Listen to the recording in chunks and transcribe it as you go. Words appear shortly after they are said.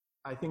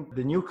I think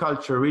the new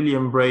culture really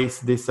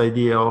embraced this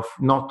idea of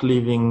not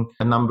leaving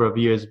a number of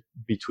years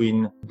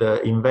between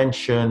the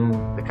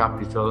invention, the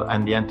capital,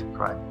 and the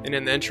enterprise. And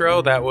in the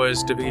intro, that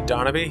was David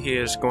Donovy. He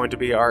is going to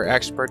be our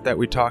expert that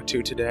we talk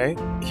to today.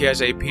 He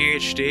has a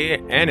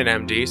PhD and an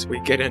MD, so we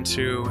get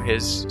into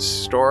his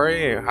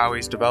story, how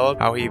he's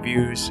developed, how he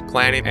views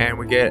planning, and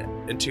we get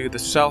into the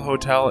Cell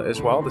Hotel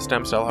as well, the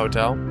Stem Cell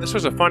Hotel. This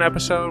was a fun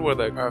episode with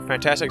a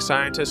fantastic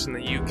scientist in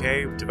the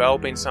UK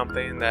developing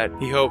something that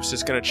he hopes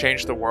is going to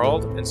change the world.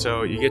 And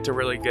so you get to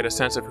really get a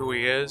sense of who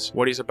he is,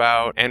 what he's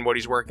about, and what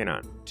he's working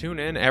on. Tune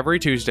in every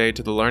Tuesday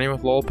to the Learning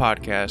with Lowell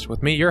podcast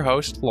with me, your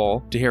host,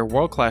 Lowell, to hear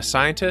world-class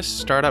scientists,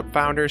 startup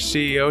founders,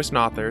 CEOs, and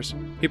authors,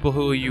 people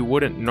who you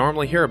wouldn't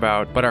normally hear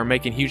about but are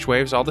making huge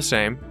waves all the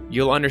same.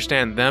 You'll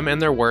understand them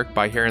and their work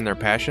by hearing their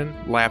passion,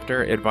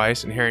 laughter,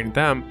 advice, and hearing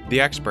them, the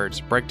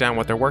experts, break down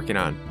what they're working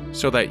on,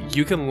 so that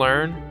you can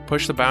learn,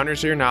 push the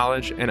boundaries of your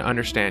knowledge and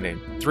understanding.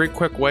 3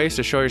 quick ways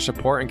to show your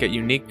support and get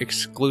unique,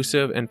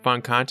 exclusive, and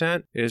fun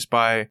content is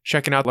by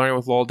checking out the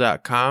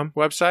learningwithlowell.com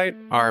website,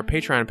 our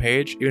Patreon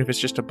page. Even if it's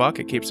just $1,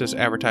 it keeps us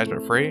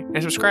advertisement free,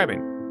 and subscribing.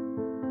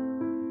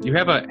 You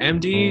have a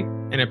MD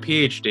and a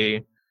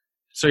PhD,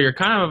 so you're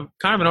kind of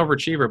an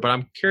overachiever, but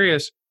I'm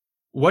curious,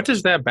 what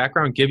does that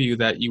background give you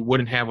that you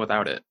wouldn't have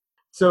without it?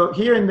 So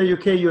here in the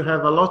UK, you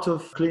have a lot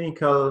of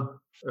clinical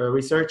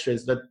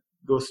researchers that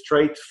go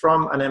straight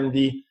from an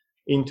MD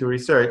into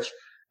research,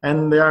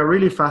 and they are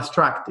really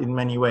fast-tracked in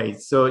many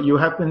ways. So you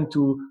happen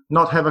to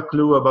not have a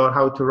clue about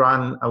how to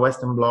run a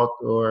Western blot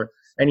or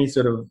any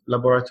sort of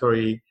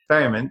laboratory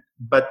experiment,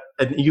 but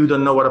you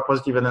don't know what a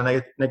positive and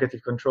a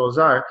negative controls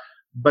are,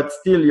 but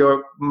still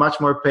you're much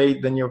more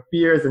paid than your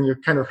peers, and you're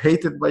kind of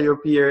hated by your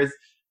peers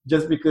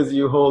just because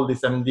you hold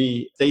this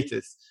MD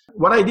status.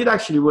 What I did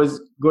actually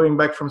was going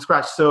back from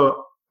scratch.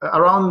 So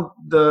around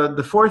the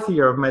 4th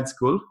year of med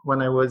school,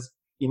 when I was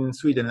in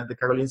Sweden at the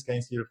Karolinska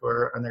Institute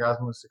for an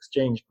Erasmus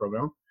exchange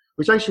program,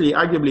 which actually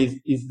arguably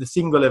is the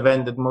single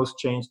event that most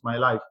changed my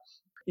life.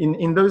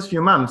 In those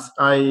few months,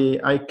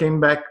 I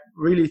came back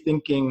really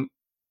thinking,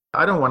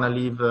 I don't want to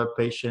leave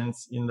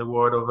patients in the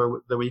ward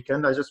over the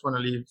weekend. I just want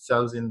to leave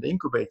cells in the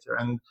incubator.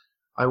 And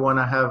I want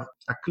to have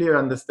a clear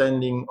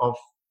understanding of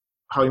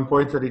how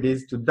important it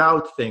is to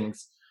doubt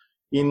things.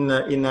 In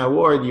a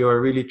ward,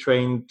 you're really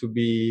trained to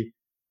be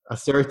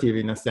assertive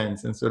in a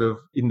sense, and sort of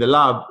in the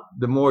lab,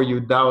 the more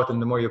you doubt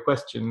and the more you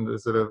question,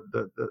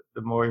 the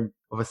more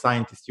of a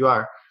scientist you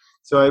are.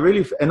 So I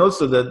really, and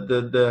also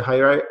the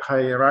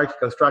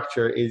hierarchical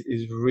structure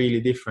is really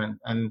different,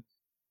 and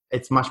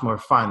it's much more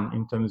fun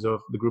in terms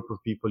of the group of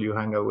people you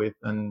hang out with,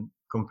 and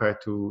compared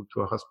to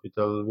a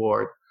hospital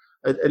ward.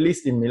 At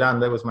least in Milan,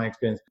 that was my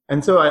experience.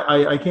 And so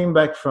I came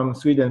back from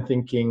Sweden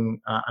thinking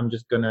I'm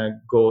just going to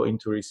go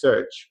into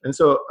research. And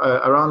so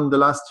around the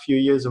last few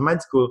years of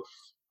med school,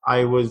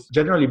 I was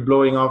generally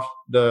blowing off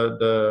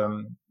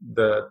the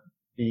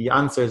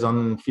answers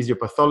on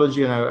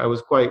physiopathology, and I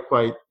was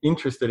quite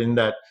interested in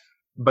that.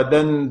 But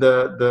then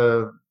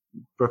the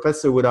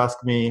professor would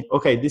ask me,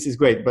 okay, this is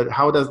great, but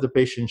how does the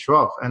patient show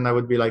off? And I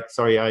would be like,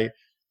 sorry, I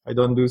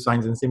don't do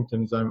signs and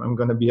symptoms. I'm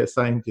going to be a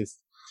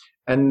scientist.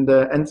 And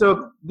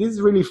so this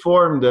really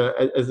formed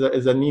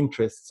as an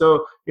interest.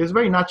 So it was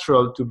very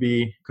natural to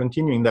be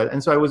continuing that.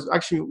 And so I was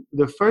actually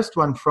the first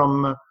one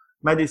from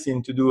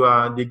medicine to do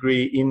a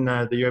degree in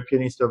the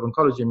European Institute of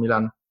Oncology in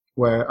Milan,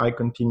 where I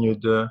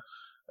continued,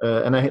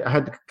 and I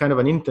had kind of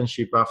an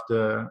internship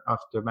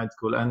after med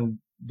school, and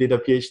did a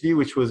PhD,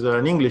 which was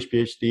an English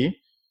PhD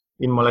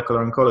in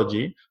molecular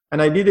oncology.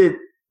 And I did it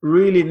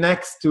really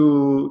next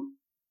to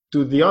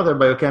the other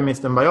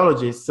biochemists and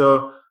biologists.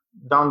 So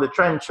down the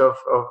trench of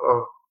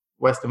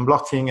Western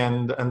blotting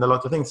and a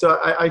lot of things. So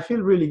I feel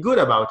really good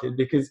about it,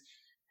 because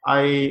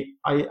I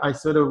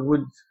sort of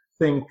would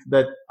think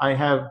that I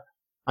have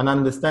an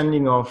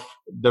understanding of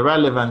the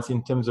relevance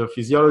in terms of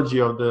physiology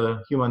of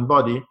the human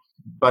body,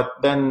 but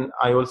then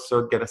I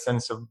also get a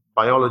sense of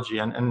biology,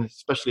 and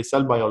especially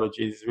cell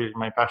biology is really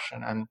my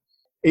passion. And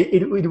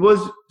it was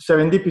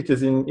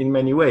serendipitous in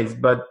many ways,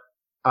 but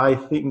I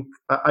think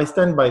I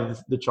stand by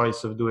the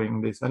choice of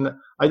doing this, and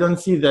I don't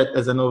see that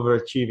as an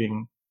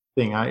overachieving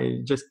thing.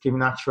 It just came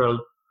natural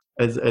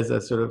as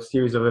a sort of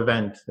series of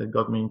events that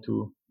got me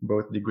into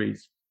both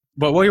degrees.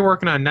 But what you're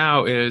working on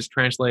now is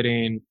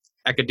translating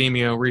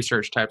academia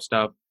research type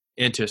stuff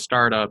into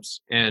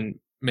startups and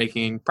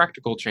making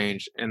practical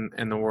change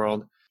in the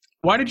world.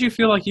 Why did you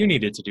feel like you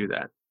needed to do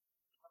that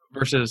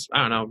versus,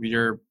 I don't know,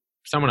 you're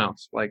someone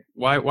else? Like,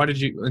 why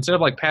did you, instead of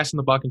like passing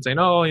the buck and saying,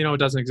 oh, it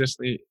doesn't exist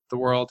in the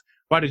world,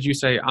 why did you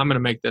say, I'm going to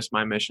make this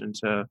my mission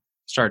to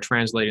start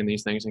translating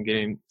these things and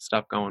getting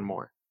stuff going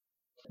more?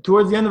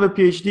 Towards the end of a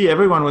PhD,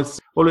 everyone was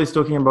always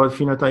talking about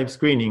phenotype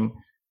screening,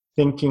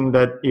 thinking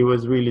that it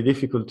was really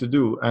difficult to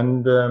do.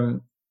 And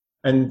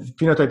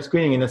phenotype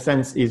screening, in a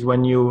sense, is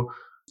when you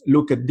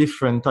look at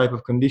different type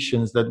of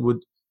conditions that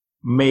would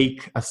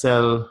make a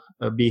cell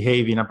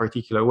behave in a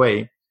particular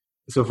way.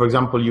 So, for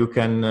example, you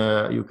can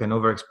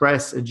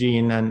overexpress a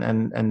gene,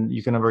 and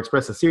you can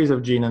overexpress a series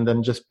of genes, and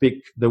then just pick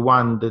the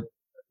one that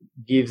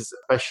gives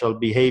special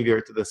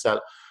behavior to the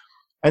cell.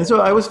 And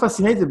so I was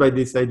fascinated by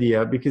this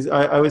idea because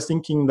I was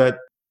thinking that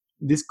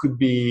this could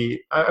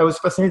be, I was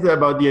fascinated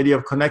about the idea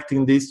of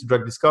connecting this to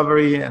drug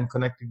discovery and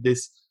connecting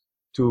this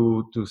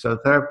to cell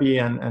therapy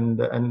and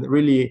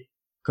really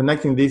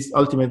connecting this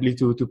ultimately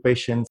to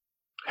patients'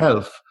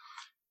 health.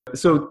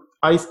 So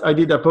I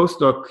did a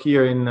postdoc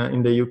here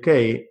in the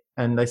UK,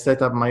 and I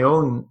set up my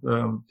own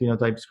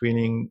phenotype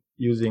screening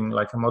using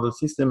like a model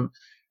system.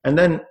 And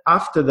then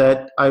after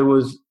that, I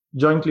was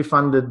jointly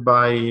funded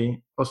by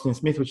Austin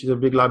Smith, which is a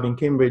big lab in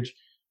Cambridge,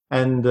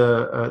 and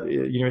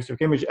University of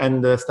Cambridge,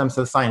 and Stem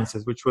Cell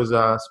Sciences, which was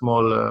a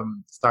small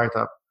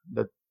startup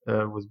that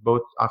was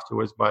bought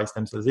afterwards by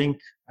Stem Cells Inc.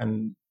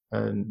 and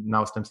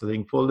now Stem Cells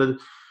Inc. folded.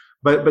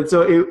 But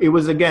so it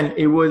was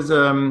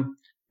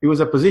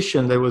a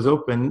position that was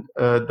open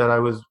that I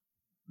was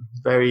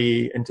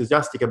very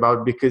enthusiastic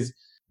about because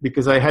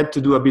I had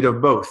to do a bit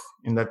of both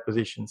in that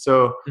position.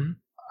 So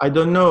I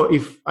don't know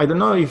if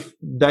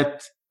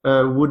that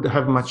would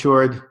have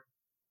matured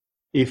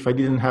if I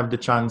didn't have the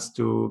chance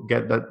to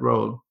get that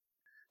role.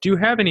 Do you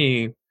have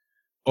any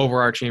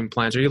overarching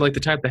plans? Are you like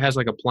the type that has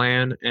like a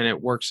plan and it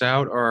works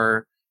out,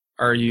 or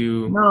are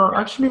you? No,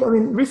 actually, I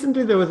mean,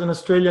 recently there was an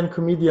Australian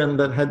comedian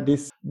that had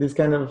this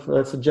kind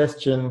of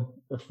suggestion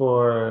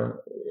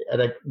for at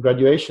a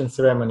graduation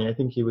ceremony. I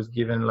think he was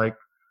given like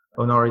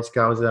honoris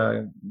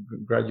causa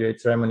graduate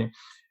ceremony,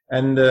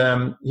 and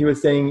he was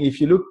saying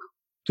if you look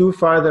too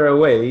farther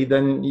away,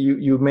 then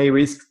you may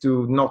risk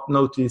to not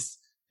notice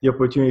the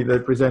opportunity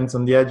that presents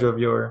on the edge of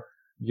your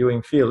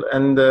viewing field.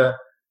 And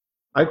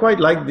I quite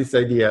like this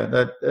idea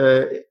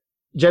that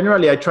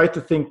generally I try to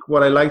think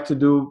what I like to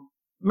do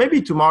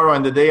maybe tomorrow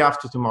and the day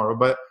after tomorrow,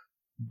 but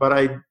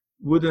I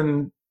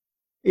wouldn't.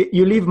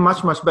 You live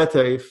much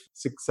better if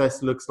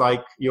success looks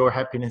like your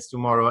happiness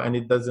tomorrow and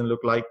it doesn't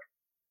look like,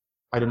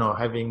 I don't know,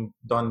 having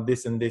done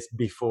this and this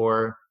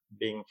before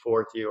being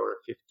 40 or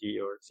 50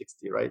 or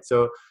 60, right?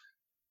 So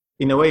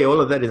in a way, all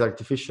of that is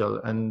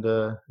artificial. And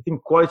I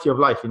think quality of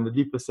life in the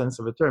deepest sense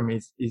of the term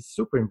is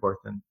super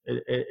important.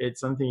 It's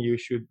something you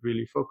should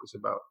really focus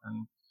about.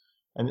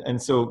 And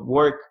so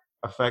work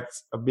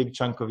affects a big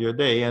chunk of your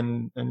day.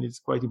 And it's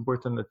quite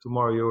important that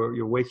tomorrow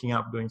you're waking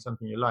up doing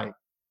something you like.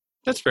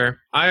 That's fair.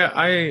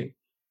 But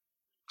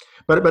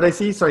I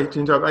see, sorry to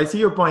interrupt, I see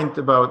your point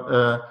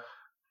about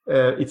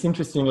it's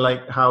interesting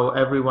like how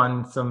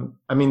everyone,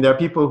 there are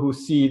people who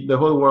see the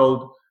whole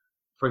world,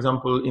 for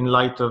example, in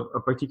light of a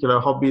particular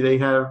hobby they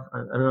have.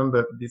 I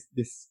remember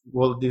this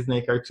Walt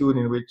Disney cartoon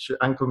in which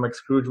Uncle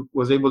McScrooge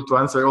was able to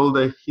answer all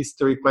the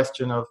history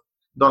question of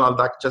Donald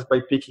Duck just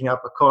by picking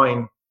up a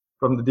coin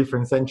from the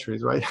different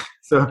centuries, right?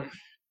 So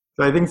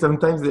I think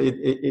sometimes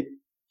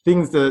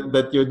things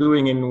that you're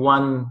doing in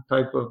one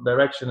type of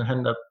direction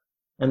end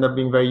up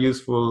being very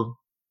useful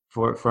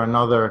for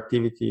another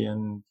activity.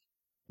 And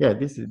yeah,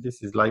 this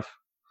is life.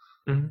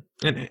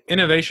 Mm-hmm. And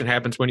innovation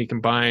happens when you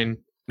combine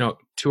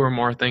two or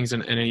more things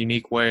in a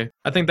unique way.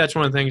 I think that's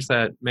one of the things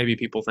that maybe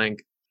people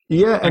think.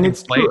 Yeah, and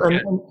it's true. And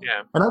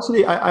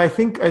actually, I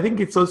think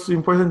it's also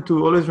important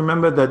to always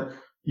remember that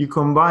you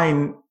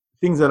combine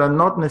things that are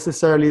not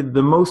necessarily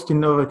the most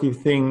innovative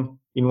thing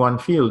in one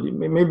field.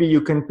 Maybe you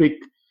can pick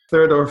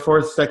third or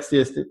fourth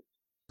sexiest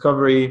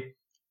discovery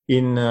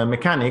in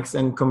mechanics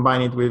and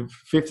combine it with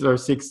fifth or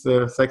sixth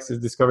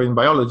sexiest discovery in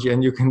biology,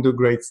 and you can do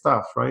great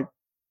stuff, right?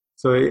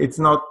 So it's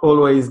not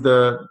always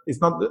the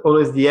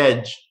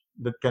edge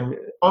that can.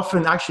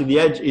 Often, actually, the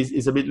edge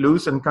is a bit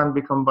loose and can't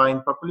be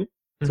combined properly.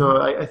 Mm-hmm.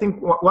 So I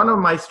think one of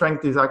my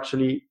strengths is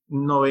actually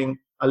knowing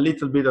a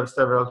little bit of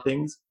several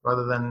things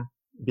rather than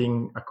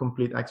being a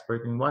complete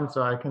expert in one.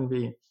 So I can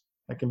be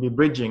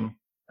bridging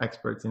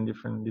experts in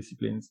different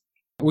disciplines.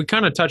 We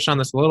kind of touched on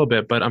this a little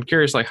bit, but I'm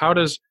curious, like, how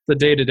does the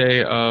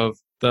day-to-day of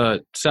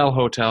the Cell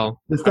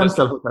Hotel... The Stem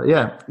Cell Hotel,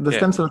 yeah.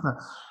 Stem Cell Hotel.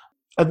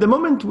 At the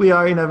moment, we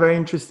are in a very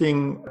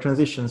interesting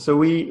transition. So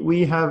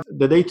we have...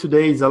 The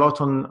day-to-day is a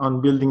lot on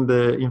building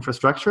the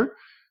infrastructure.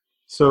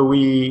 So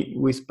we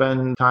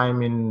spend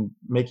time in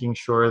making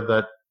sure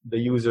that the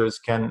users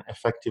can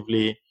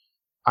effectively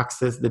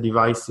access the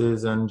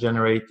devices and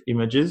generate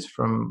images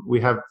from...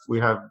 We have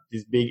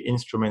these big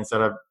instruments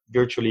that are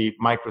virtually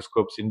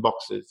microscopes in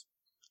boxes.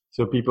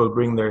 So people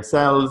bring their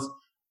cells,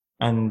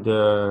 and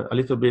a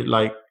little bit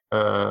like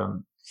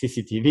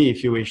CCTV,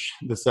 if you wish,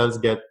 the cells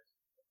get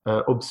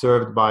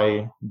observed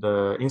by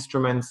the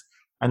instruments,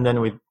 and then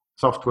with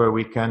software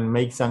we can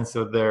make sense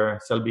of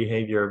their cell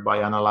behavior by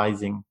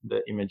analyzing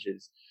the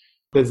images.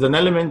 There's an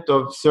element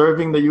of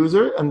serving the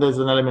user, and there's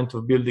an element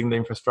of building the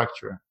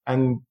infrastructure.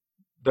 And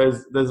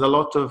there's a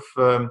lot of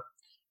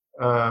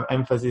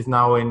emphasis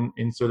now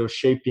in sort of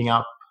shaping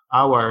up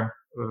our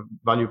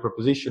value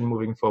proposition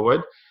moving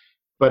forward.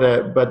 But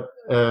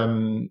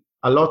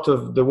a lot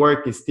of the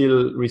work is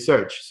still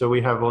research. So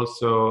we have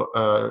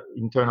also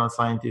internal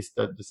scientists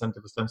at the Center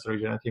for Stem Cell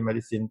Regenerative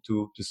Medicine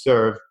to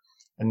serve,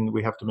 and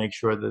we have to make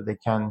sure that they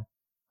can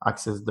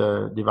access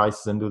the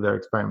devices and do their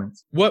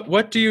experiments.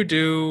 What do you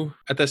do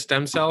at the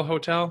Stem Cell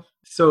Hotel?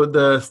 So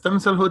the Stem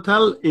Cell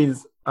Hotel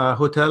is a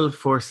hotel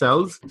for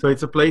cells. So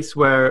it's a place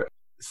where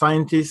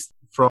scientists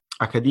from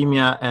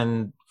academia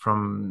and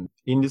from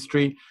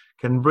industry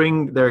can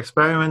bring their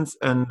experiments,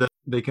 and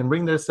they can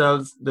bring their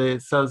cells. The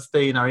cells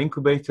stay in our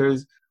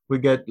incubators. We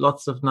get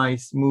lots of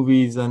nice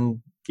movies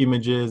and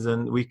images,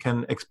 and we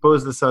can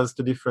expose the cells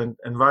to different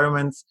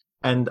environments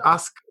and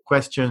ask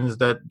questions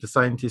that the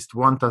scientists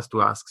want us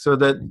to ask. So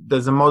that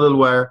there's a model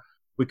where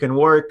we can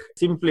work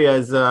simply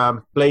as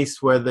a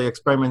place where the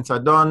experiments are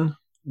done,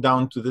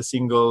 down to the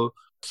single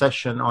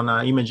session on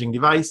an imaging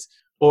device,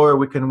 or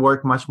we can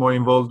work much more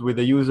involved with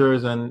the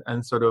users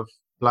and sort of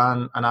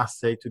plan an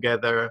assay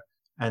together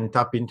and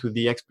tap into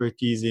the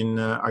expertise in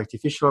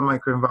artificial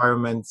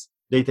microenvironments,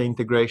 data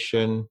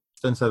integration,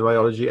 stem cell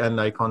biology,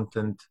 and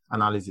content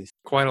analysis.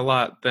 Quite a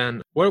lot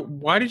then.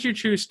 Why did you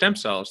choose stem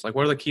cells? Like,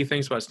 what are the key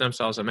things about stem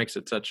cells that makes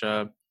it such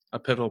a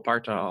pivotal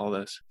part to all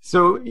this?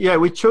 So,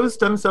 we chose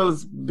stem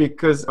cells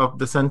because of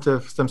the Center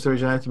of Stem Cell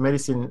Regenerative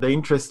Medicine. The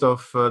interest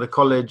of the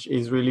college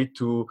is really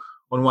to,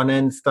 on one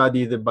end,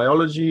 study the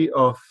biology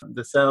of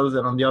the cells,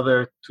 and on the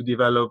other, to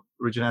develop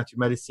regenerative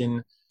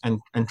medicine and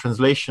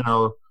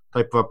translational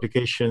type of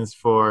applications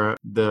for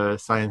the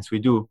science we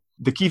do.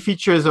 The key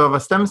features of a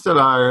stem cell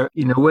are,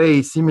 in a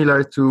way,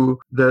 similar to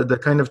the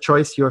kind of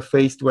choice you're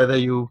faced whether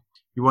you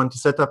want to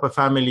set up a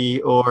family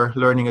or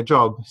learning a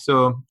job.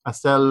 So a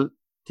cell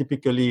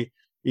typically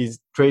is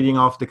trading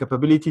off the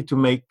capability to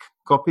make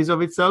copies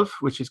of itself,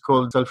 which is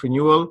called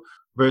self-renewal,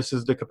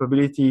 versus the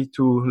capability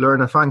to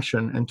learn a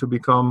function and to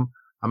become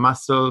a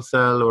muscle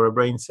cell or a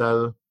brain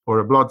cell or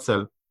a blood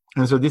cell.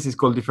 And so this is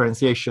called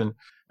differentiation.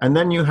 And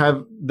then you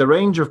have the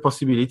range of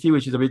possibility,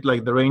 which is a bit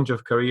like the range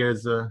of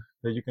careers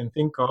that you can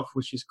think of,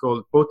 which is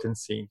called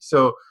potency.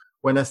 So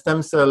when a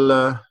stem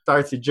cell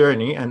starts its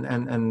journey, and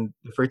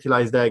the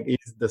fertilized egg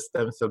is the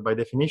stem cell by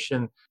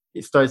definition,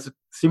 it starts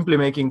simply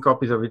making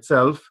copies of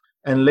itself.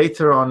 And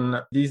later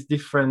on, these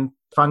different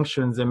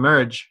functions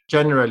emerge.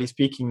 Generally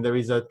speaking, there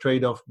is a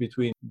trade-off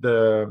between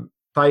the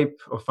type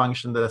of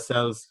function that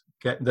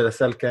a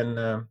cell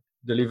can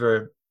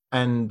deliver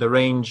and the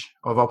range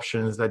of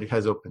options that it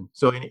has open.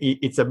 So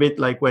it's a bit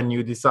like when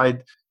you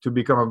decide to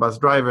become a bus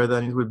driver,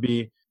 then it would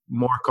be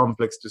more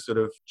complex to sort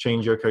of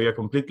change your career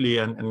completely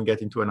and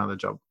get into another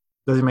job.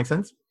 Does it make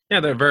sense? Yeah,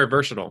 they're very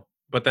versatile,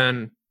 but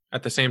then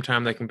at the same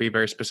time, they can be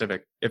very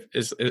specific,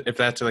 if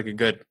that's like a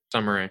good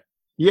summary.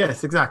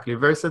 Yes, exactly.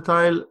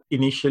 Versatile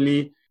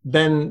initially,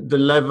 then the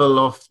level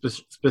of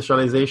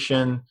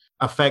specialization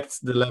affects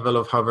the level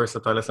of how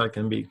versatile a cell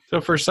can be. So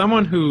for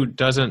someone who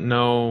doesn't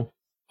know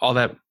all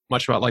that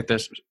much about like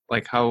this,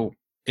 like how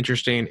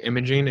interesting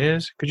imaging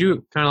is, could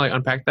you kind of like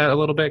unpack that a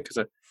little bit?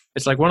 Because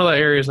it's like one of the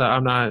areas that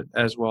I'm not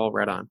as well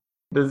read on.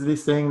 There's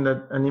this saying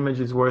that an image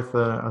is worth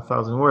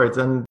 1,000 words.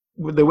 And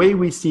the way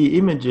we see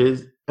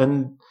images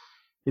and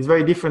is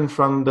very different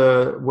from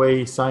the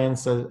way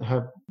science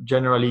have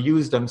generally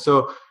used them.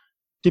 So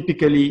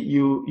typically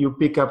you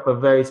pick up a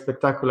very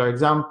spectacular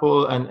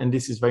example, and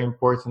this is very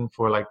important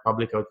for like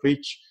public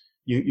outreach.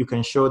 You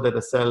can show that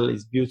a cell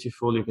is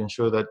beautiful. You can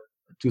show that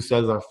two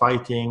cells are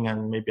fighting,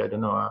 and maybe, I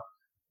don't know,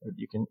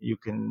 you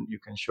can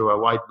show a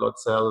white blood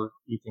cell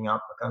eating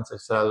up a cancer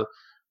cell,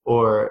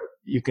 or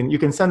you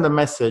can send a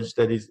message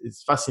that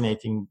is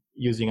fascinating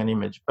using an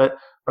image. But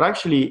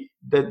actually,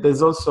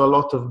 there's also a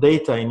lot of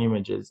data in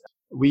images.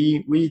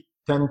 We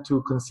tend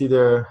to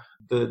consider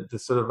the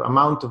sort of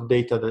amount of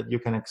data that you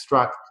can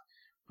extract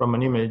from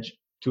an image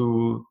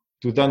to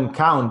then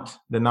count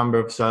the number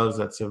of cells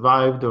that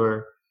survived,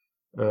 or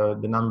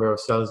the number of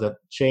cells that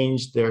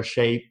changed their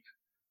shape,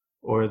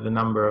 or the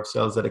number of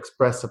cells that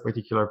express a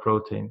particular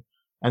protein.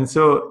 And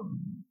so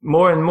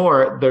more and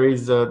more there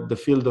is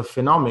the field of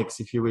phenomics,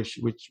 if you wish,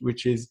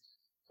 which is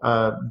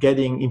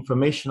getting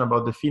information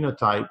about the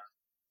phenotype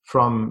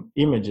from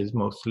images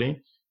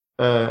mostly.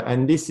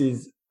 And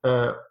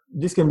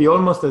this can be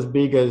almost as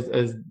big as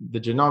the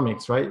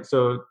genomics, right?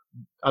 So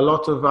a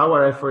lot of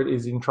our effort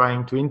is in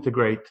trying to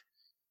integrate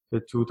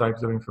the two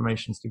types of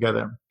information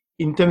together.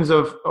 In terms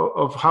of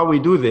how we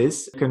do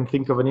this, you can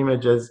think of an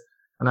image as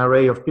an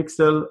array of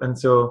pixels, and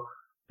so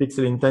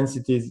pixel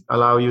intensities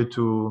allow you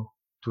to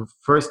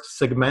first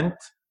segment,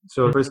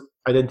 so first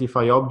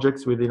identify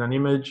objects within an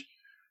image,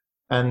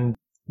 and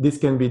this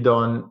can be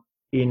done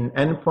in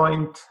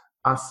endpoint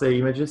assay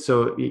images,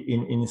 so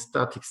in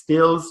static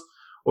stills,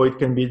 or it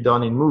can be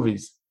done in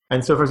movies.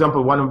 And so, for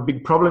example, one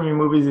big problem in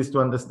movies is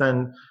to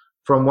understand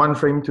from one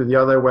frame to the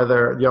other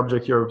whether the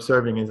object you're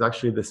observing is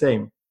actually the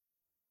same.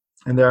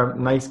 And there are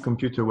nice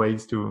computer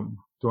ways to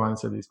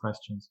answer these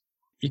questions.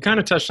 You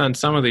kind of touched on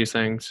some of these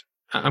things.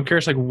 I'm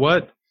curious, like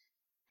what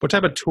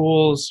type of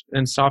tools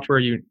and software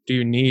do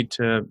you need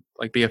to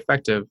like be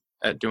effective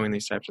at doing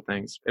these types of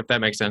things, if that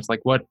makes sense?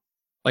 Like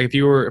if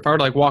I were to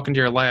like walk into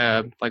your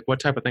lab, like what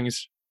type of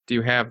things do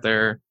you have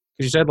there?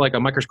 Because you said like a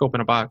microscope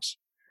in a box.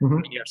 Mm-hmm.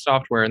 You have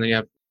software, and then you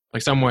have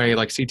like some way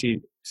like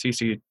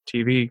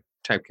CCTV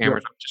type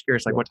cameras. Yeah. I'm just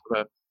curious, like what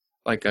type of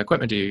like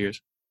equipment do you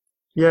use?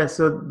 Yeah,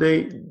 so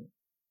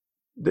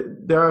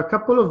there are a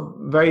couple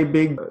of very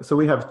big, so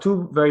we have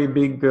two very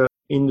big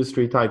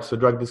industry types, so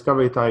drug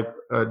discovery type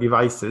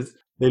devices.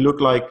 they look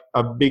like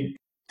a big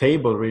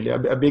table, really,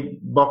 a big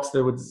box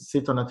that would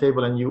sit on a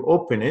table, and you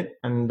open it.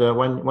 And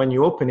when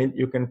you open it,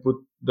 you can put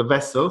the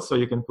vessel. So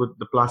you can put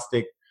the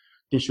plastic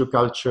tissue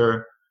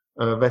culture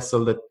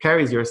vessel that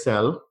carries your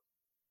cell,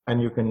 and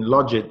you can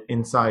lodge it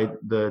inside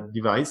the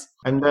device.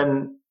 And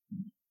then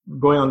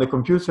going on the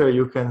computer,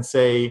 you can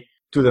say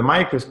to the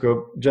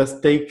microscope,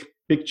 just take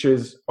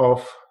pictures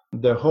of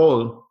the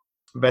whole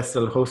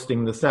vessel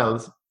hosting the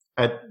cells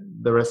at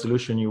the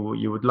resolution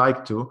you would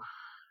like to.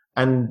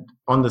 And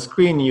on the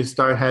screen, you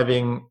start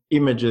having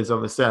images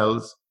of the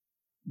cells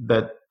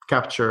that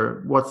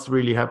capture what's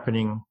really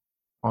happening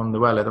on the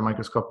well at a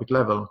microscopic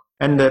level.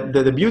 And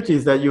the beauty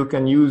is that you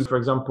can use, for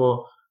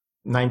example,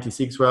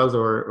 96 wells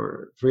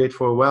or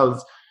 384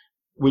 wells,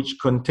 which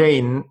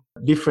contain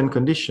different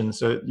conditions.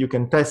 So you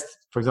can test,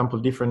 for example,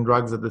 different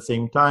drugs at the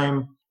same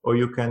time, or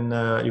you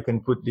can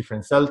put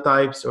different cell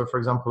types. Or, for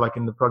example, like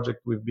in the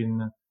project we've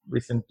been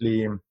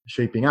recently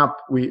shaping up,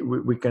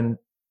 we can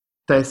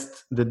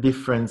test the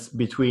difference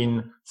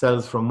between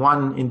cells from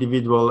one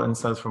individual and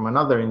cells from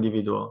another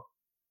individual.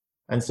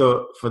 And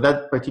so for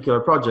that particular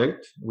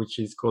project, which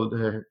is called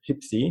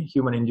HIPSI,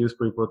 Human Induced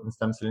Pluripotent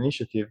Stem Cell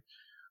Initiative,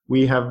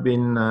 we have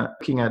been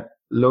looking at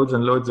loads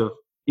and loads of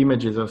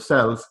images of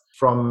cells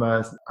from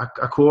a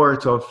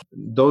cohort of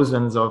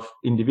dozens of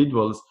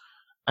individuals.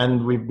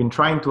 And we've been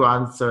trying to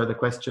answer the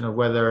question of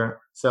whether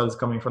cells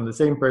coming from the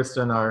same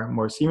person are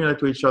more similar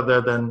to each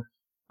other than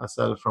a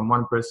cell from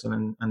one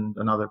person and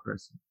another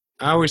person.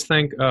 I always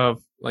think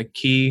of like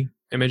key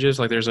images.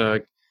 Like there's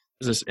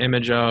this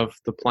image of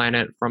the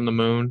planet from the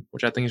moon,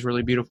 which I think is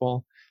really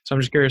beautiful. So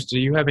I'm just curious, do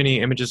you have any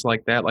images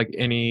like that? Like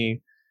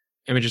any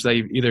images that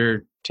you've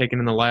either taken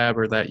in the lab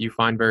or that you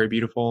find very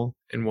beautiful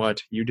in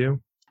what you do?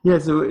 Yeah,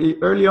 so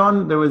early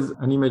on, there was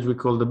an image we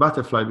called the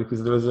butterfly,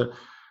 because there was a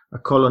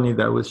colony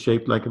that was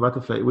shaped like a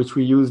butterfly, which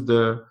we used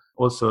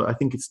also, I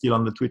think it's still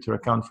on the Twitter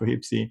account for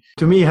HIPSI.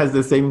 To me, it has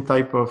the same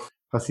type of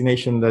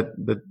fascination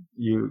that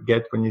you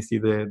get when you see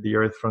the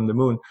Earth from the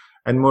moon.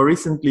 And more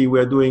recently,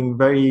 we're doing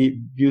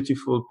very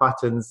beautiful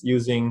patterns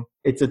using,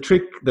 it's a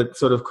trick that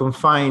sort of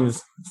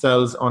confines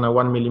cells on a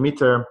 1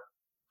 millimeter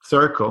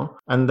circle,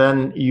 and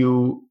then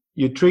you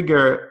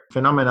trigger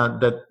phenomena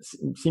that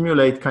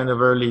simulate kind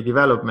of early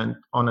development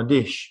on a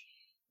dish.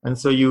 And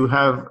so you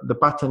have the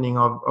patterning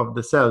of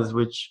the cells,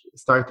 which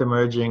start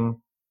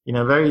emerging in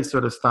a very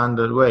sort of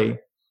standard way.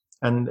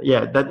 And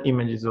yeah, that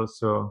image is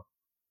also,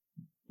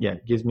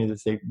 gives me the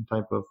same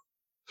type of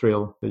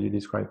thrill that you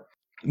described.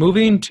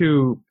 Moving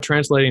to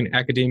translating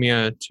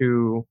academia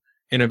to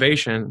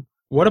innovation,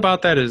 what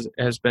about that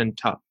has been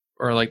tough,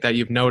 or like that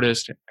you've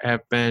noticed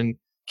have been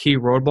key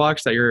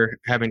roadblocks that you're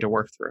having to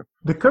work through?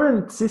 The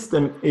current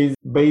system is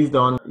based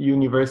on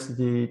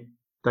university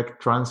tech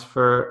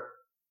transfer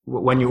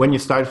when you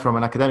start from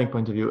an academic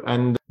point of view.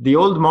 And the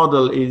old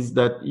model is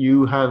that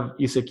you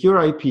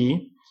secure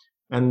IP,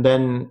 and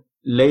then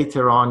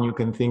later on you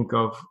can think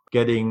of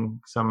getting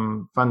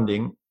some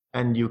funding,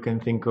 and you can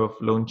think of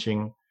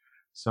launching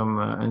some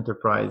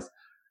enterprise.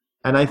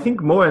 And I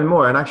think more and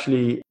more, and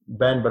actually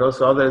Ben, but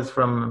also others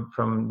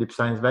from Deep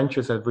Science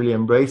Ventures have really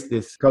embraced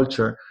this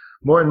culture.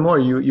 More and more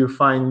you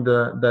find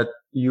that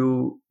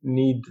you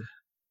need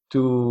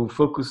to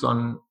focus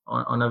on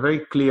a very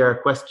clear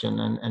question,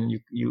 and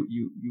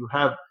you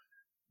have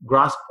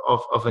grasp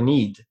of a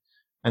need.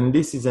 And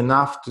this is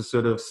enough to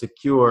sort of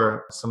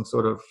secure some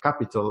sort of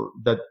capital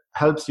that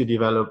helps you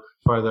develop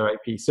further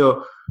IP.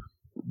 So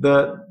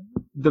the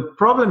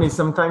problem is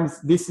sometimes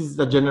this is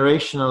a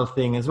generational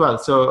thing as well.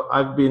 So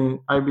I've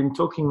been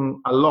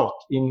talking a lot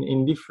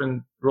in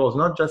different roles,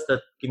 not just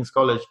at King's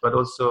College, but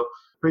also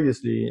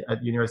previously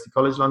at University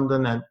College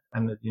London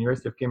and at the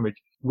University of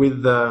Cambridge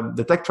with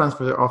the tech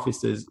transfer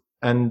offices.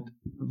 And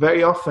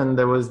very often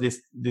there was this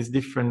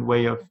different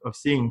way of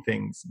seeing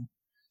things.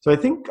 So I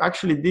think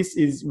actually this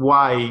is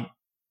why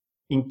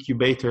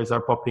incubators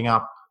are popping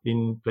up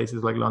in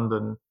places like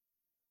London,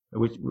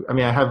 which, I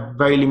mean, I have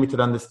very limited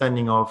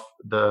understanding of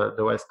the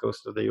West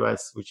Coast of the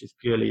US, which is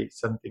clearly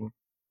something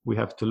we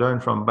have to learn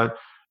from. But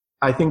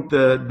I think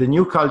the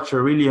new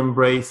culture really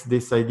embraced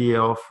this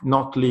idea of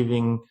not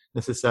leaving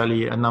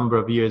necessarily a number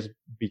of years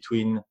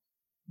between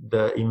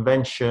the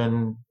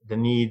invention, the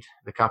need,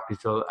 the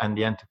capital, and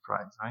the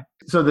enterprise, right?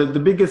 So the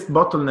biggest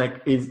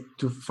bottleneck is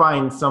to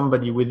find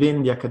somebody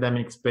within the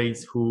academic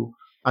space who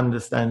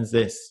understands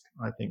this,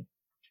 I think.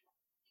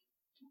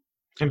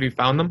 Have you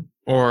found them?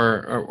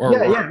 Or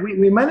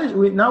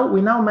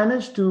we now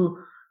manage to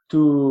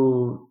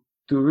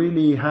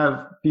really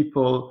have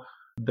people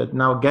that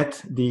now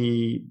get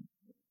the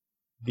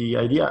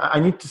idea. I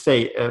need to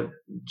say,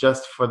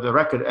 just for the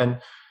record,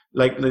 and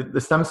like the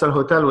Stem Cell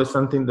Hotel was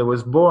something that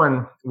was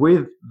born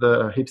with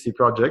the HIPSI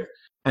project,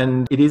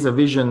 and it is a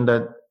vision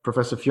that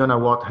Professor Fiona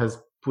Watt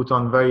has put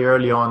on very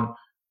early on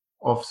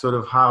of sort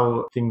of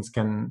how things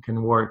can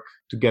work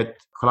to get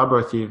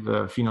collaborative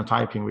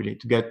phenotyping, really,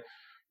 to get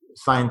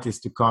scientists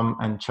to come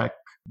and check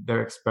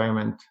their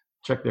experiment,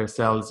 check their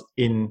cells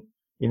in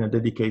a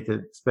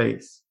dedicated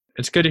space.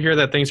 It's good to hear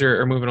that things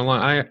are moving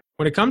along.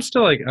 When it comes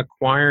to like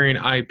acquiring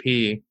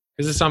IP,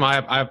 This is something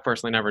I've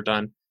personally never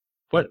done.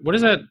 What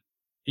is that?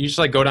 You just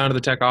like go down to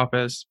the tech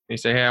office and you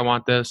say, hey, I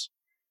want this.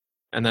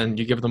 And then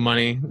you give them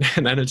money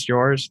and then it's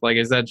yours. Like,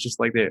 is that just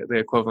like the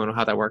equivalent of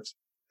how that works?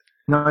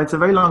 No, it's a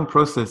very long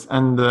process.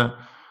 And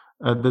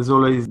there's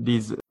always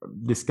these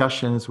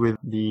discussions with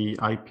the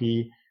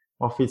IP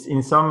office.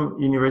 In some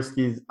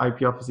universities,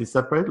 IP office is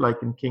separate, like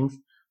in King's.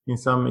 In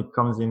some, it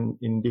comes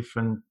in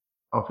different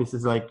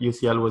offices, like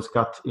UCL was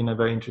cut in a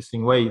very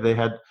interesting way. They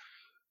had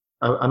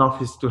an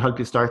office to help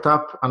you start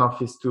up, an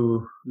office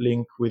to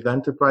link with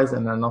enterprise,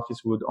 and an office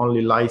would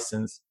only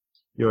license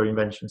your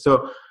invention.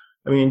 So,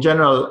 I mean, in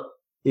general,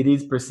 it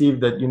is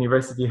perceived that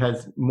university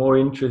has more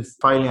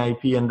interest filing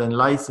IP and then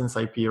license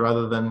IP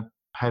rather than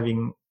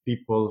having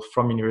people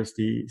from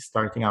university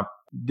starting up.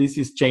 This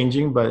is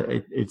changing, but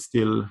it's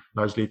still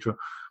largely true.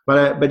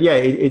 But yeah,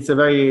 it's a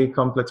very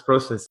complex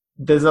process.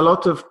 There's a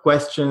lot of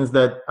questions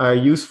that are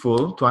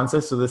useful to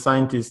answer. So the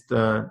scientists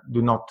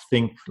do not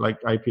think like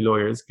IP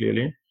lawyers,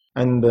 clearly.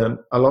 And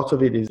a lot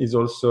of it is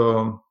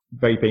also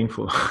very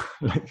painful.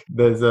 Like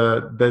there's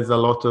a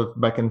lot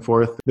of back and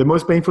forth. The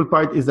most painful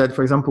part is that,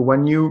 for example,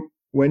 when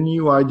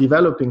you are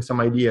developing some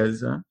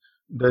ideas,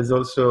 there's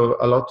also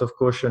a lot of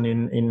caution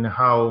in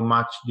how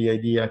much the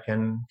idea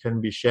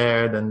can be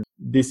shared. And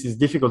this is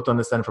difficult to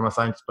understand from a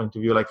scientist point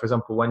of view. Like, for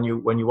example, when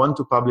you want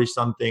to publish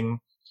something,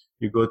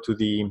 you go to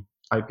the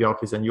IP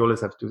office and you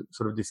always have to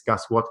sort of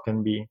discuss what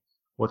can be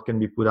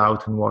put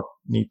out and what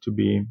need to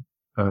be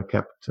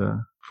kept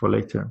for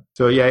later.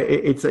 So yeah,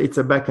 it's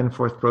a back and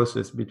forth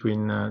process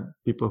between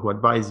people who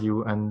advise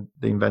you and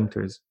the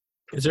inventors.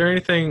 Is there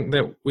anything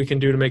that we can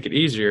do to make it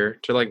easier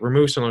to like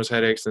remove some of those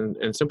headaches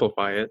and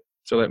simplify it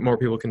so that more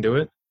people can do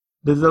it?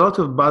 There's a lot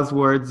of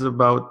buzzwords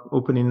about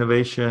open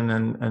innovation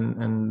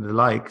and the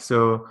like.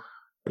 So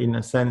in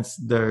a sense,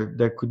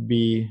 there could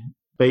be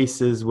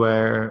spaces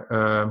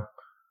where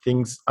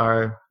things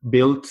are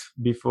built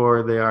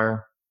before they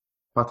are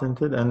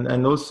patented.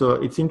 And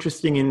also it's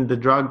interesting in the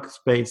drug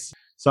space,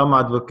 some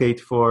advocate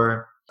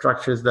for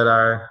structures that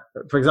are,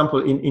 for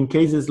example, in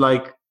cases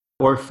like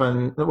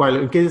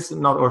in cases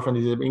not orphan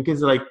diseases, but in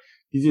cases like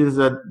diseases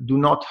that do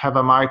not have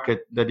a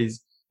market that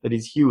is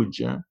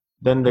huge,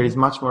 then there is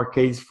much more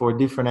case for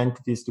different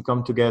entities to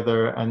come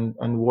together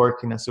and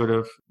work in a sort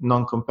of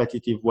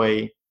non-competitive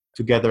way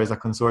together as a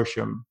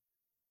consortium.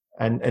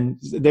 And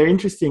there are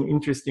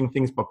interesting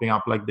things popping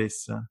up like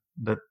this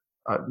that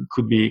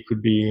could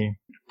be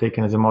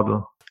taken as a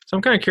model. So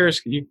I'm kind of curious.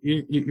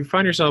 You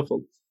find yourself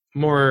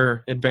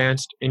more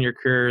advanced in your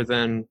career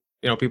than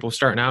people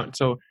starting out.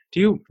 So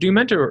do you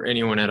mentor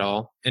anyone at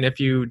all? And if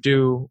you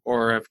do,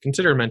 or have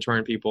considered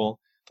mentoring people,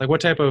 like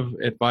what type of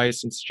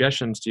advice and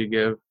suggestions do you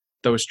give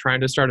those trying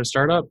to start a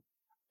startup,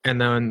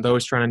 and then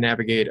those trying to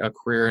navigate a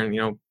career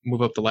and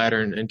move up the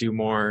ladder and do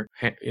more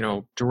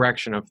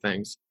direction of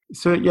things?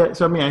 So yeah,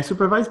 I mean, I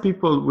supervise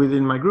people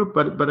within my group,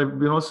 but I've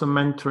been also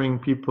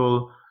mentoring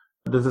people.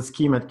 There's a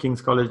scheme at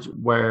King's College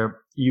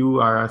where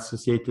you are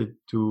associated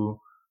to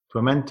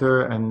a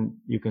mentor, and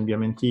you can be a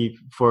mentee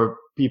for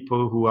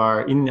people who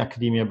are in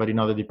academia but in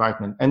other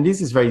departments. And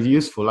this is very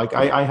useful. Like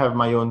I have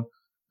my own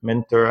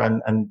mentor,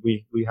 and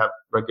we have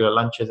regular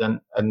lunches, and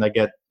I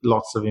get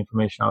lots of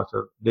information out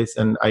of this.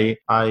 And I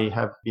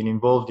have been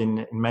involved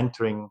in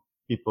mentoring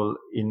people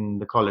in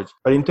the college.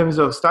 But in terms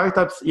of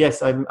startups,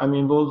 yes, I'm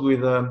involved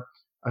with a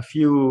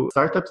few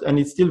startups, and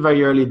it's still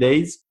very early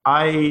days.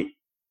 I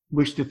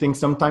wish to think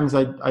sometimes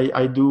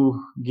I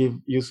do give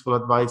useful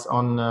advice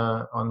on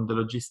the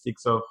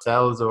logistics of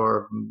cells,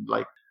 or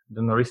like, I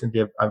don't know,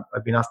 recently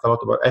I've been asked a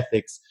lot about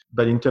ethics,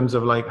 but in terms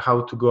of like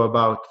how to go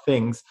about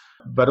things.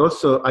 But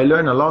also I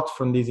learn a lot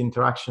from these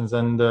interactions,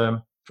 and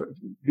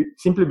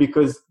simply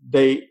because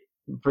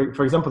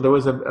for example, there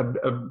was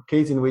a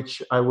case in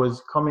which I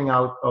was coming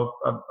out of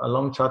a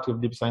long chat with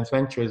Deep Science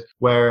Ventures,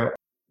 where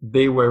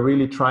they were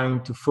really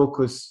trying to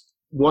focus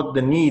what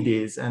the need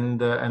is, and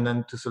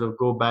then to sort of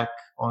go back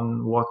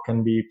on what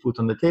can be put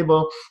on the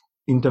table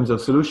in terms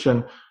of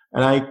solution.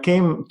 And I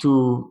came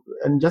to,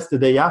 and just the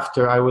day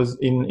after, I was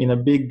in a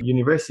big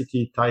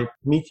university type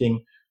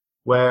meeting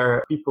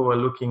where people were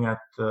looking at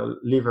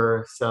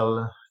liver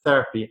cell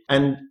therapy.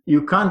 And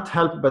you can't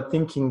help but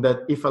thinking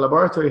that if a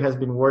laboratory has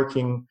been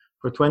working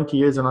for 20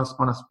 years on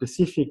a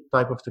specific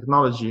type of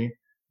technology,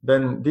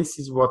 then this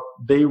is what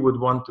they would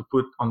want to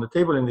put on the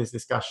table in this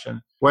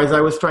discussion. Whereas I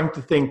was trying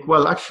to think,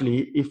 well,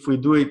 actually, if we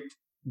do it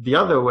the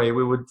other way,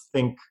 we would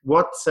think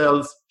what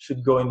cells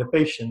should go in the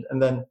patient,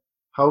 and then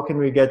how can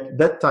we get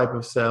that type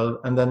of cell,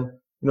 and then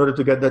in order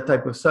to get that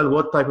type of cell,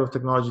 what type of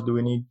technology do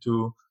we need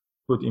to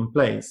put in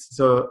place?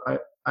 So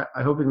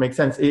I hope it makes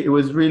sense. It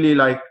was really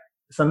like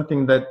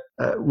something that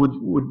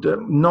would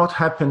not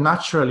happen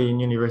naturally in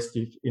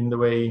university in the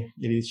way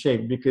it is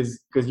shaped, because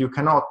you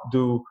cannot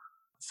do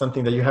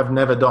something that you have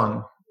never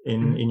done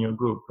in your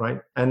group, right?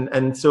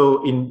 And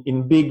so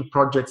in big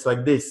projects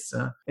like this,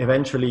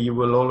 eventually you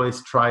will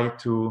always try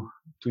to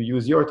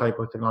use your type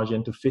of technology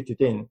and to fit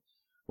it in.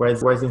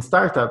 Whereas in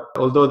startup,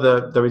 although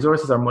the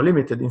resources are more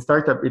limited, in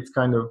startup it's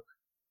kind of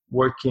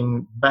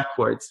working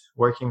backwards,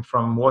 working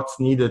from what's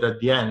needed at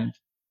the end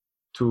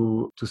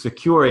to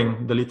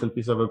securing the little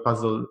piece of a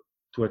puzzle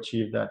to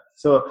achieve that.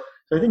 So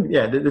I think,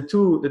 yeah, the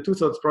two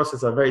thoughts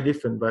process are very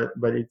different, but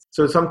it's,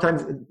 so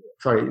sometimes,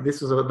 sorry,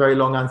 this was a very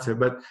long answer,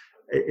 but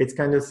it's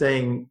kind of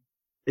saying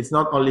it's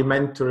not only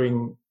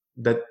mentoring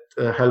that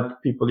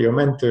help people you're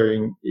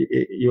mentoring,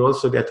 you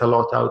also get a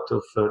lot out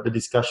of the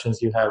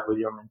discussions you have with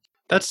your mentor.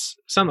 That's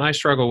something I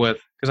struggle with,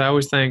 because I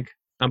always think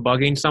I'm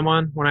bugging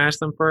someone when I ask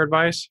them for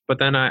advice, but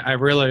then I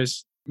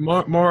realize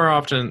more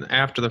often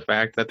after the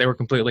fact that they were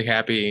completely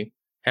happy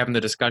having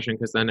the discussion,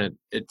 because then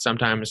it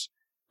sometimes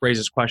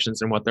raises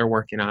questions in what they're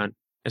working on.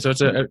 And so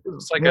it's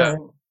like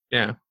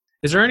yeah.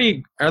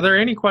 Are there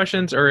any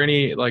questions or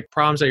any like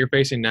problems that you're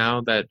facing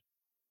now that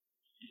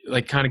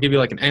like kind of give you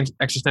like an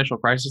existential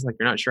crisis, like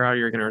you're not sure how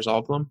you're going to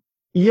resolve them?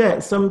 Yeah,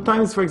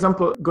 sometimes, for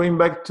example, going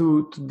back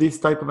to this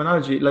type of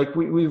analogy, like I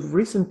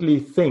recently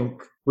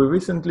think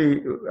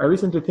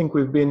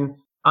we've been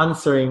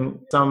answering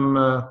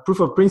some proof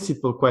of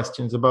principle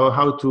questions about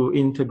how to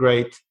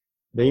integrate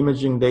the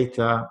imaging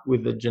data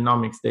with the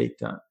genomics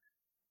data.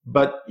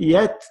 But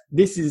yet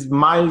this is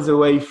miles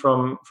away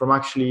from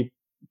actually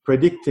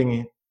predicting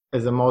it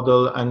as a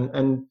model,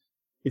 and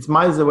it's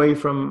miles away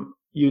from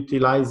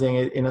utilizing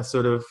it in a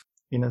sort of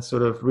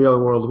real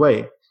world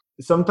way.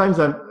 Sometimes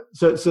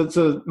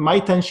so my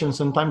tension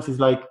sometimes is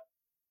like,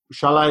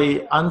 shall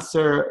I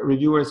answer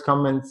reviewers'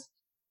 comments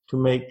to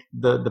make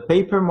the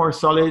paper more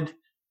solid,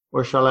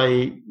 or shall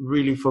I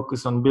really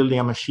focus on building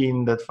a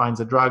machine that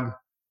finds a drug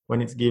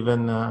when it's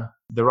given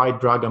the right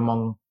drug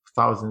among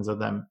thousands of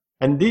them?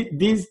 And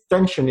this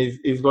tension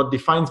is what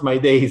defines my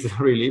days,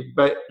 really.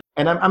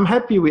 And I'm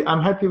happy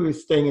with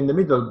staying in the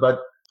middle, but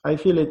I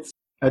feel it's,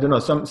 I don't know,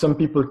 some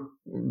people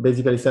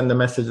basically send a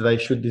message that I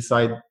should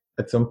decide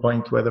at some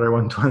point whether I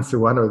want to answer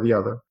one or the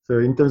other. So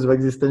in terms of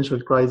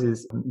existential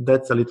crisis,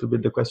 that's a little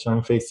bit the question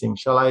I'm facing.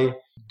 Shall I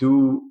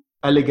do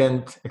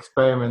elegant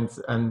experiments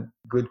and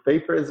good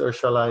papers, or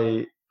shall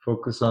I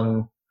focus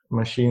on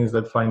machines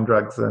that find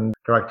drugs and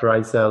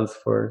characterize cells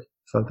for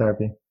cell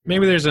therapy?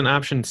 Maybe there's an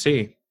option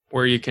C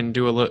where you can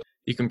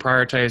you can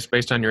prioritize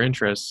based on your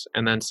interests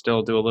and then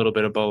still do a little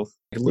bit of both.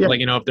 Yeah.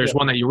 Like, if there's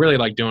one that you really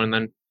like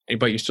doing,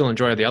 but you still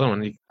enjoy the other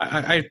one.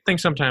 I think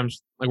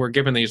sometimes like we're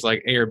given these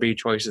like A or B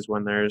choices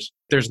when there's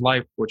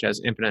life, which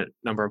has infinite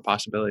number of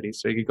possibilities.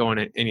 So you could go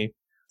in any,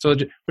 so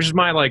which is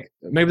my, like,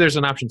 maybe there's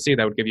an option C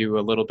that would give you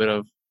a little bit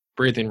of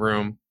breathing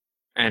room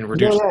and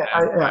reduce.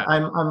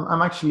 I'm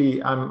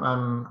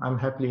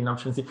happily in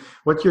option C.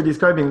 What you're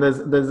describing,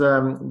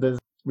 there's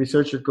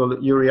researcher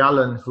called Yuri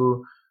Allen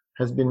who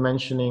has been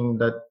mentioning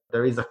that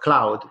there is a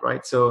cloud,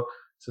 right? So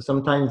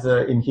sometimes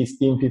in his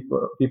team,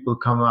 people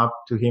come up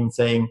to him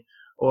saying,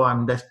 "Oh,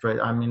 I'm desperate.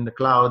 I'm in the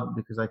cloud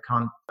because I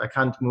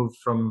can't move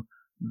from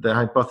the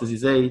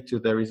hypothesis A to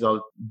the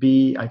result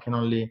B. I can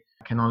only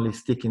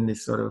stick in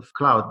this sort of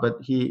cloud." But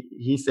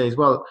he says,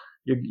 "Well,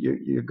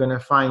 you're going to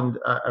find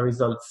a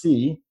result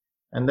C,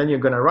 and then you're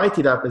going to write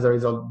it up as a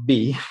result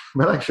B,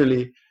 but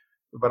actually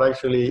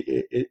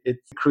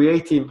it's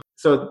creative."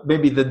 So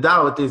maybe the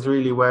doubt is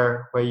really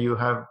where you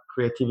have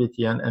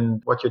creativity,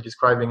 and what you're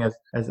describing as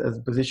a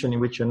position in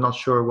which you're not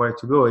sure where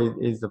to go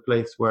is the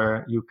place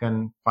where you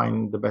can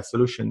find the best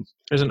solutions.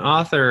 There's an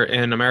author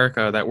in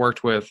America that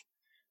worked with,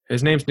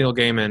 his name's Neil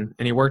Gaiman,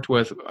 and he worked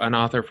with an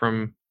author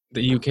from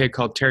the UK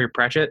called Terry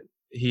Pratchett.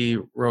 He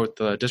wrote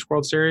the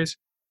Discworld series,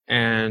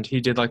 and he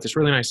did like this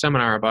really nice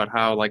seminar about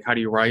how do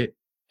you write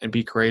and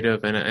be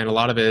creative, and a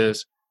lot of it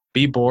is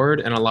be bored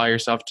and allow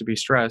yourself to be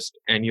stressed,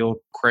 and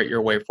you'll create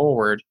your way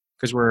forward,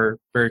 because we're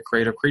very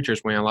creative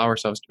creatures when we allow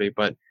ourselves to be.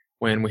 But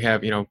when we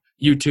have,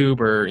 YouTube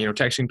or,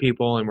 texting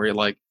people, and we're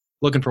like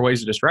looking for ways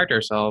to distract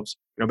ourselves,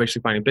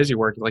 basically finding busy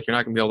work, like you're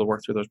not going to be able to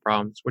work through those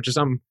problems, which is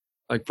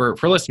like for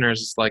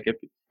listeners, it's like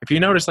if you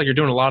notice like you're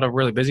doing a lot of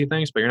really busy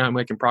things, but you're not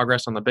making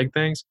progress on the big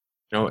things,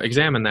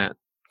 examine that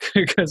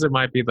because it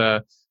might be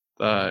the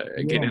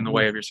getting in the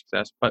way of your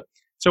success. But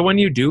so when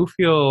you do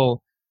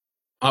feel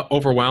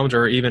overwhelmed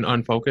or even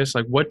unfocused,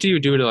 like what do you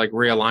do to like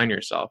realign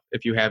yourself,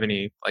 if you have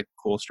any like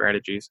cool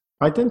strategies?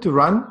 I tend to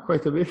run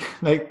quite a bit.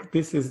 Like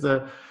this is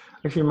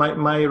actually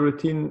my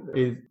routine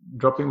is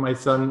dropping my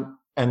son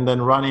and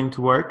then running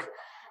to work,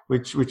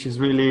 which is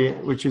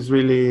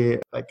really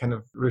like kind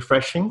of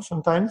refreshing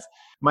sometimes.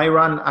 My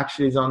run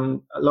actually is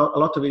on a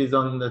lot of it is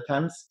on the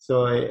Thames,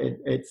 so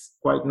it's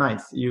quite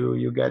nice.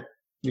 You get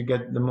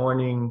the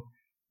morning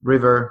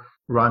river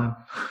run,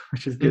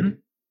 which is good. Mm-hmm.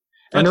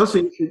 And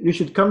also, you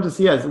should come to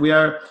see us.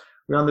 We're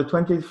on the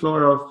 20th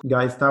floor of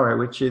Guy's Tower,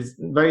 which is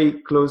very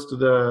close to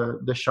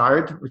the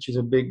Shard, which is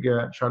a big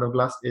Shard of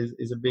Glass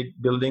is a big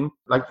building,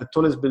 like the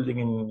tallest building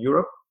in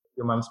Europe, a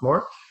few months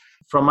more.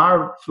 From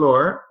our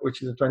floor,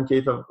 which is the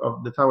 28th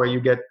of the tower,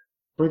 you get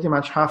pretty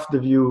much half the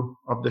view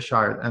of the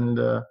Shard. And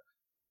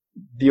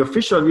the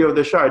official view of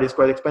the Shard is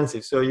quite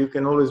expensive, so you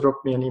can always drop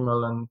me an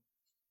email and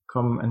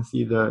come and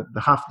see the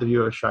half the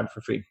view of the Shard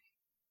for free.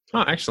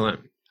 Oh,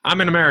 excellent. I'm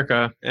in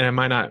America, and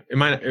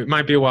it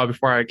might be a while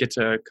before I get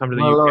to come to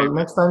the UK.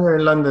 Next time you're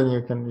in London,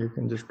 you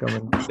can just come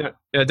in.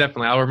 Yeah,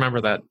 definitely. I'll remember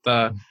that.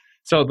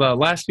 So the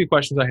last few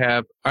questions I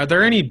have, are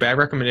there any bad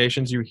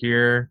recommendations you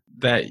hear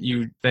that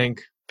you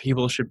think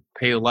people should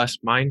pay less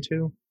mind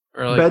to?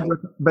 Or like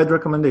bad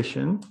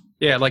recommendation?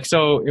 Yeah, like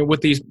so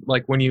with these,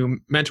 like when you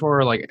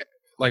mentor, like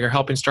you're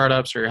helping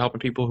startups or you're helping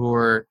people who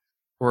are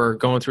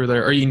going through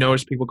their, or you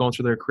notice people going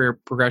through their career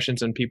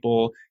progressions and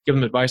people give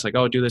them advice like,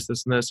 oh, do this,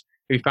 this, and this.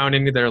 Have you found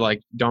any that are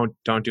like, don't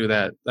do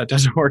that. That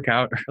doesn't work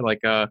out. Or like,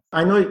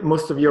 I know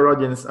most of your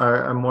audience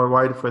are more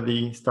wide for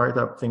the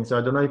startup thing, so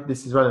I don't know if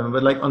this is relevant.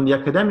 But like on the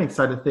academic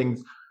side of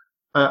things,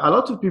 a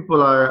lot of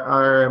people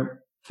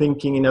are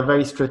thinking in a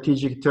very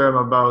strategic term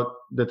about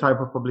the type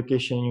of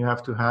publication you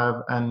have to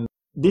have, and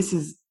this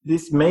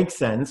makes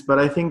sense. But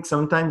I think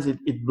sometimes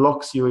it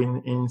blocks you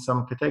in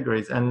some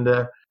categories, and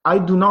I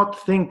do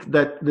not think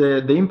that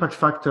the impact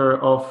factor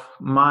of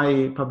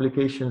my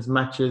publications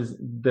matches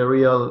the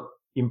real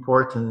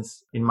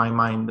importance in my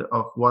mind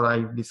of what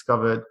I've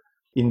discovered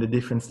in the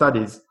different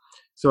studies.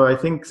 So I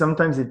think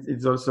sometimes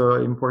it's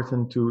also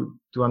important to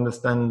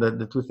understand that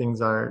the two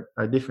things are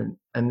different,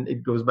 and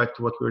it goes back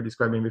to what we were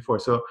describing before.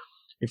 So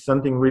if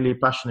something really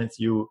passionates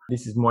you,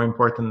 this is more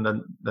important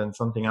than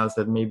something else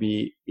that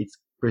maybe it's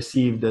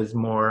perceived as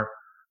more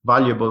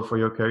valuable for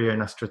your career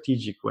in a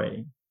strategic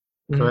way.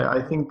 So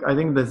I think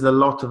there's a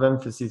lot of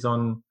emphasis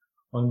on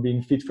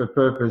being fit for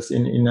purpose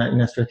in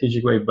a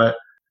strategic way, but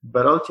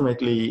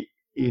ultimately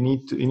you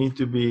need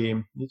to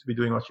be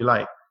doing what you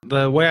like.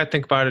 The way I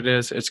think about it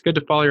is, it's good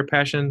to follow your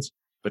passions,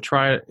 but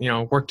try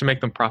work to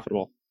make them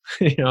profitable.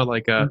 Use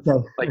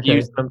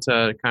them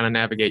to kind of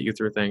navigate you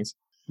through things.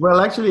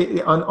 Well,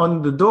 actually,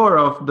 on the door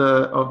of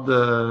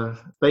the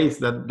space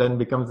that then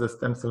becomes the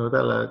Stem Cell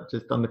Hotel,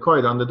 just on the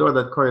corridor, on the door of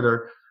that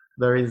corridor,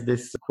 there is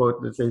this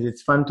quote that says,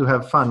 "It's fun to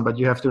have fun, but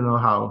you have to know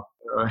how."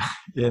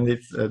 And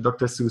it's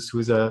Dr. Seuss,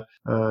 who's a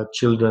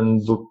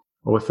children's book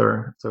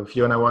author. So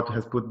Fiona Watt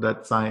has put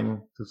that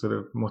sign to sort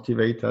of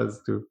motivate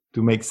us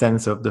to make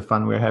sense of the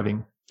fun we're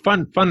having.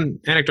 Fun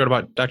anecdote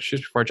about Dr. Seuss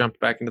before I jump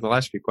back into the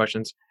last few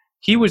questions.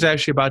 He was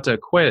actually about to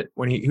quit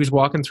when he was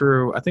walking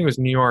through, I think it was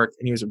New York,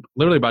 and he was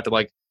literally about to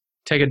like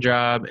take a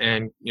job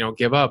and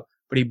give up.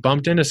 But he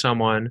bumped into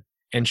someone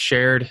and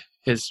shared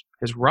his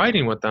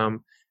writing with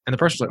them. And the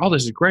person was like, "Oh,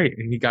 this is great."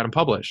 And he got him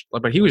published.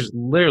 But he was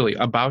literally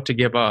about to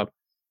give up,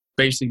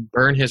 basically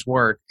burn his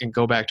work and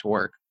go back to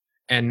work.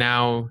 And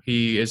now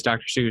he is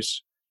Dr.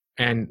 Seuss.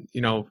 And,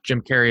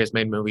 Jim Carrey has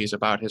made movies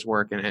about his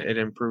work, and it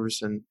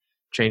improves and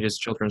changes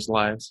children's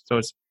lives. So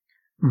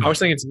I was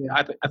thinking,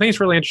 I think it's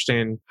really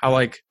interesting how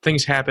like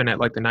things happen at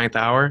like the 9th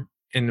hour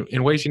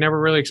in ways you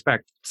never really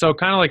expect. So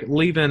kind of like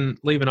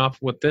leaving off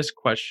with this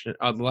question,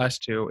 the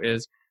last two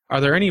is, are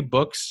there any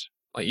books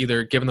like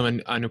either giving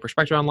them a new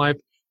perspective on life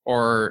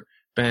or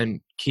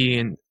been key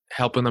in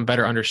helping them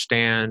better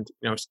understand,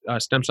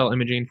 stem cell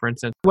imaging, for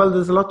instance? Well,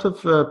 there's a lot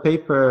of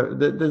paper.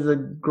 There's a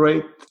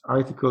great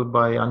article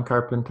by Ann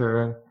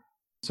Carpenter,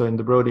 so in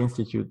the Broad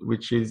Institute,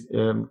 which is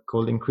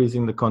called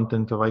 "Increasing the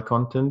Content of High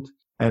Content."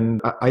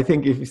 And I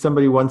think if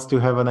somebody wants to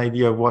have an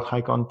idea of what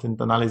high content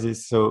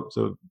analysis, so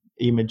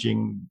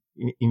imaging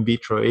in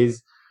vitro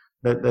is,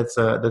 that's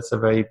a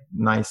very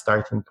nice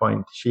starting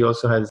point. She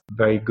also has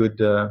very good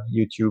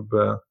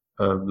YouTube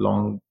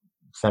long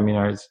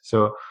seminars.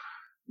 So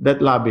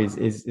that lab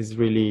is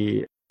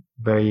really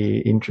very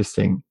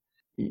interesting.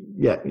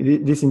 Yeah,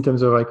 this in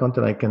terms of high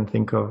content, I can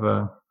think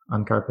of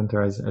Ann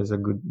Carpenter as a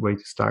good way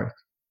to start.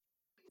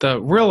 The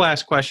real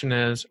last question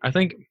is, I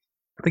think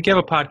you have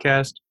a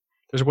podcast,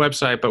 there's a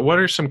website, but what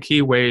are some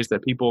key ways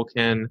that people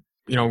can,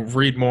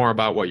 read more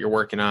about what you're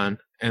working on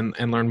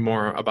and learn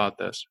more about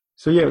this?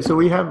 So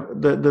we have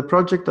the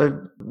project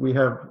that we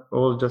have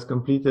all just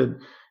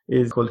completed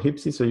is called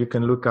HIPSI. So you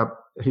can look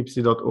up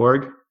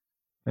hipsi.org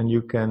and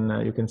you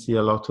can see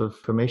a lot of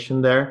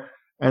information there.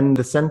 And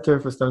the Center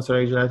for Stem Cell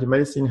Regenerative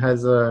Medicine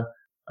has a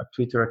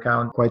Twitter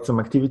account, quite some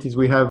activities.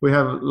 We have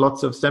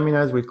lots of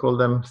seminars. We call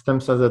them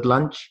Stem Cells at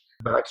Lunch,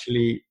 but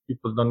actually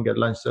people don't get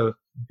lunch, so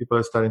people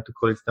are starting to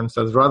call it stem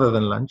cells rather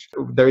than lunch.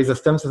 There is a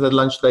Stem Cells at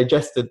Lunch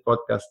Digested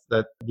podcast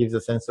that gives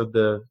a sense of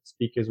the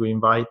speakers we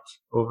invite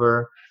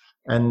over.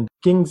 And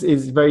King's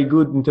is very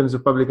good in terms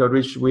of public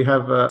outreach. We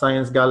have a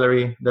science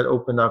gallery that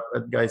opened up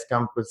at Guy's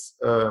campus.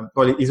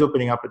 It is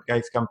opening up at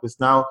Guy's campus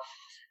now.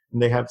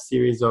 And they have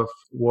series of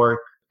work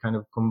kind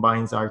of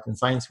combines art and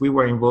science. We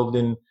were involved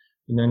in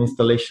an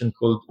installation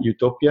called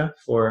Utopia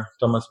for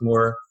Thomas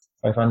More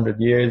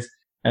 500 Years.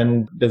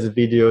 And there's a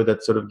video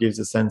that sort of gives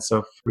a sense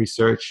of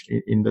research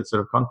in that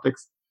sort of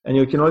context. And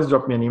you can always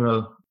drop me an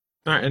email.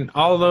 All right. And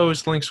all of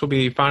those links will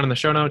be found in the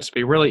show notes,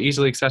 be really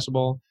easily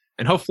accessible.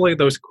 And hopefully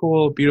those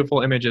cool,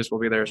 beautiful images will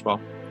be there as well.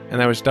 And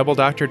that was Double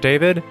Dr.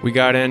 David. We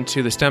got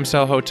into the Stem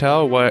Cell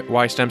Hotel,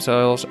 why stem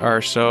cells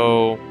are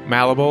so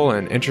malleable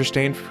and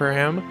interesting for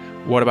him.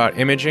 what about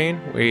imaging?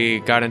 We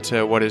got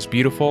into what is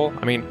beautiful.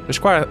 I mean, there's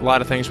quite a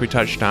lot of things we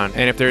touched on.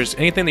 And if there's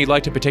anything that you'd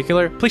like in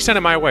particular, please send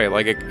it my way.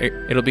 Like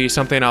it'll be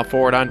something I'll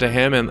forward on to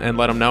him and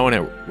let him know. And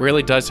it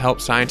really does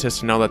help scientists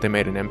to know that they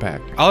made an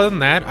impact. Other than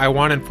that, I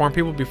want to inform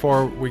people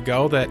before we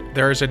go that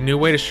there is a new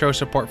way to show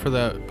support for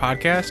the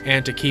podcast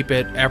and to keep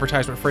it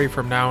advertisement free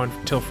from now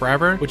until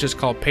forever, which is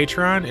called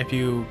Patreon. If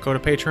you go to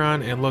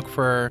Patreon and look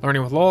for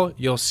Learning with Lowell,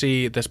 you'll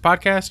see this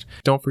podcast.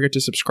 Don't forget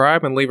to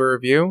subscribe and leave a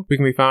review. We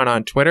can be found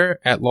on Twitter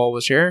at Lowell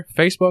Was Here,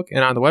 Facebook,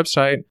 and on the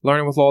website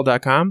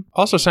learningwithlowell.com.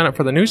 Also sign up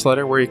for the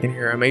newsletter where you can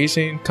hear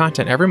amazing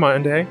content every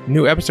Monday,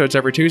 new episodes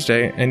every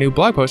Tuesday, and new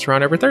blog posts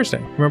around every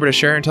Thursday. Remember to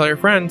share and tell your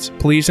friends.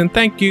 Please and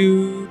thank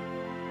you.